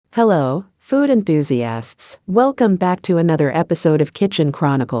Hello, food enthusiasts. Welcome back to another episode of Kitchen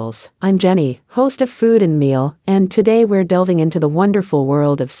Chronicles. I'm Jenny, host of Food and Meal, and today we're delving into the wonderful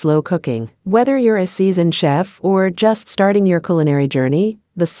world of slow cooking. Whether you're a seasoned chef or just starting your culinary journey,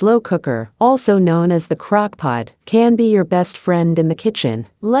 the slow cooker, also known as the crock pot, can be your best friend in the kitchen.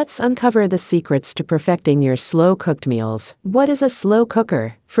 Let's uncover the secrets to perfecting your slow-cooked meals. What is a slow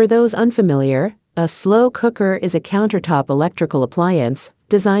cooker? For those unfamiliar, a slow cooker is a countertop electrical appliance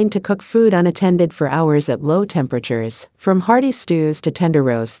designed to cook food unattended for hours at low temperatures. From hearty stews to tender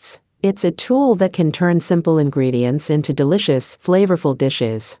roasts, it's a tool that can turn simple ingredients into delicious, flavorful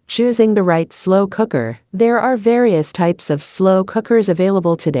dishes. Choosing the right slow cooker. There are various types of slow cookers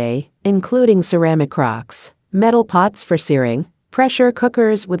available today, including ceramic crocks, metal pots for searing, pressure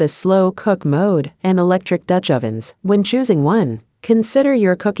cookers with a slow cook mode, and electric Dutch ovens. When choosing one, consider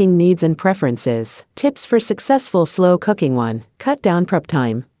your cooking needs and preferences. Tips for successful slow cooking. 1. Cut down prep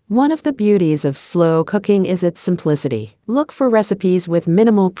time. One of the beauties of slow cooking is its simplicity. Look for recipes with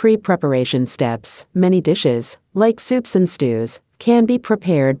minimal pre-preparation steps. Many dishes, like soups and stews, can be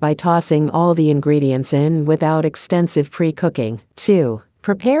prepared by tossing all the ingredients in without extensive pre-cooking. 2.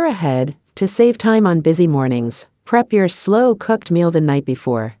 Prepare ahead. To save time on busy mornings, prep your slow-cooked meal the night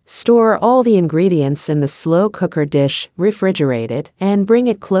before. Store all the ingredients in the slow cooker dish, refrigerate it, and bring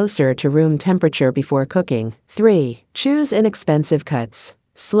it closer to room temperature before cooking. 3. Choose inexpensive cuts.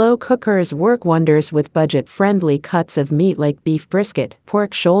 Slow cookers work wonders with budget-friendly cuts of meat like beef brisket,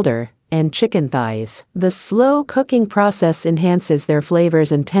 pork shoulder, and chicken thighs. The slow cooking process enhances their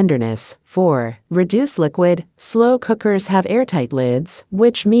flavors and tenderness. 4. Reduce liquid. Slow cookers have airtight lids,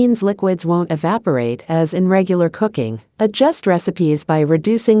 which means liquids won't evaporate as in regular cooking. Adjust recipes by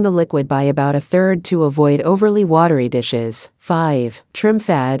reducing the liquid by about 1/3 to avoid overly watery dishes. 5. Trim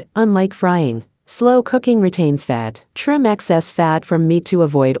fat. Unlike frying, slow cooking retains fat. Trim excess fat from meat to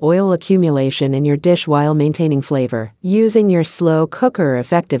avoid oil accumulation in your dish while maintaining flavor. Using your slow cooker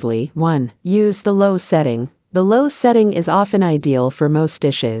effectively. 1. Use the low setting. The low setting is often ideal for most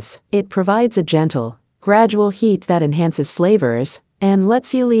dishes. It provides a gentle, gradual heat that enhances flavors and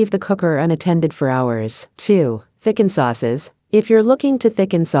lets you leave the cooker unattended for hours. 2. Thicken sauces. If you're looking to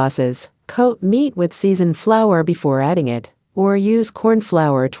thicken sauces, coat meat with seasoned flour before adding it, or use corn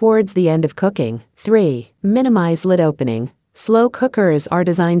flour towards the end of cooking. 3. Minimize lid opening. Slow cookers are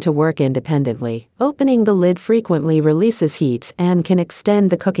designed to work independently. Opening the lid frequently releases heat and can extend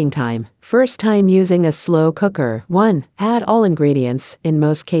the cooking time. First time using a slow cooker. 1. Add all ingredients. In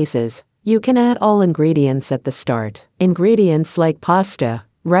most cases, you can add all ingredients at the start. Ingredients like pasta,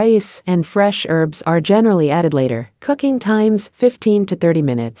 rice, and fresh herbs are generally added later. Cooking times 15 to 30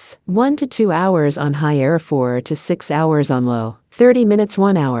 minutes. 1 to 2 hours on high air, 4 to 6 hours on low. 30 minutes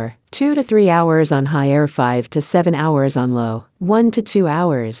 1 hour. 2 to 3 hours on high air, 5 to 7 hours on low. 1 to 2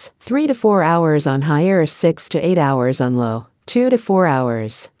 hours. 3 to 4 hours on high air, 6 to 8 hours on low. 2 to 4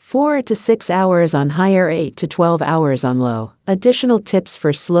 hours. 4 to 6 hours on high air, 8 to 12 hours on low. Additional tips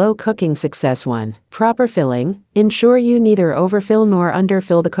for slow cooking success. 1. Proper filling. Ensure you neither overfill nor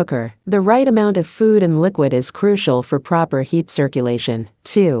underfill the cooker. The right amount of food and liquid is crucial for proper heat circulation.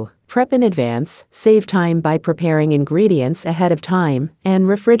 2. Prep in advance. Save time by preparing ingredients ahead of time and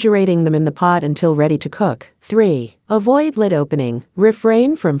refrigerating them in the pot until ready to cook. 3. Avoid lid opening.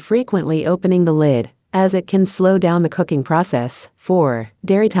 Refrain from frequently opening the lid, as it can slow down the cooking process. 4.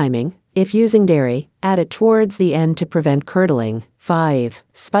 Dairy timing. If using dairy, add it towards the end to prevent curdling. 5.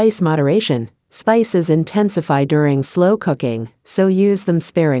 Spice moderation. Spices intensify during slow cooking, so use them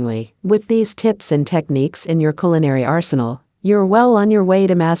sparingly. With these tips and techniques in your culinary arsenal, you're well on your way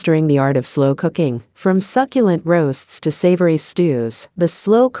to mastering the art of slow cooking. From succulent roasts to savory stews, the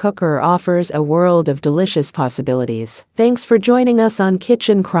slow cooker offers a world of delicious possibilities. Thanks for joining us on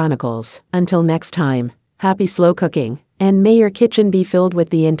Kitchen Chronicles. Until next time, happy slow cooking, and may your kitchen be filled with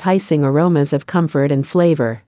the enticing aromas of comfort and flavor.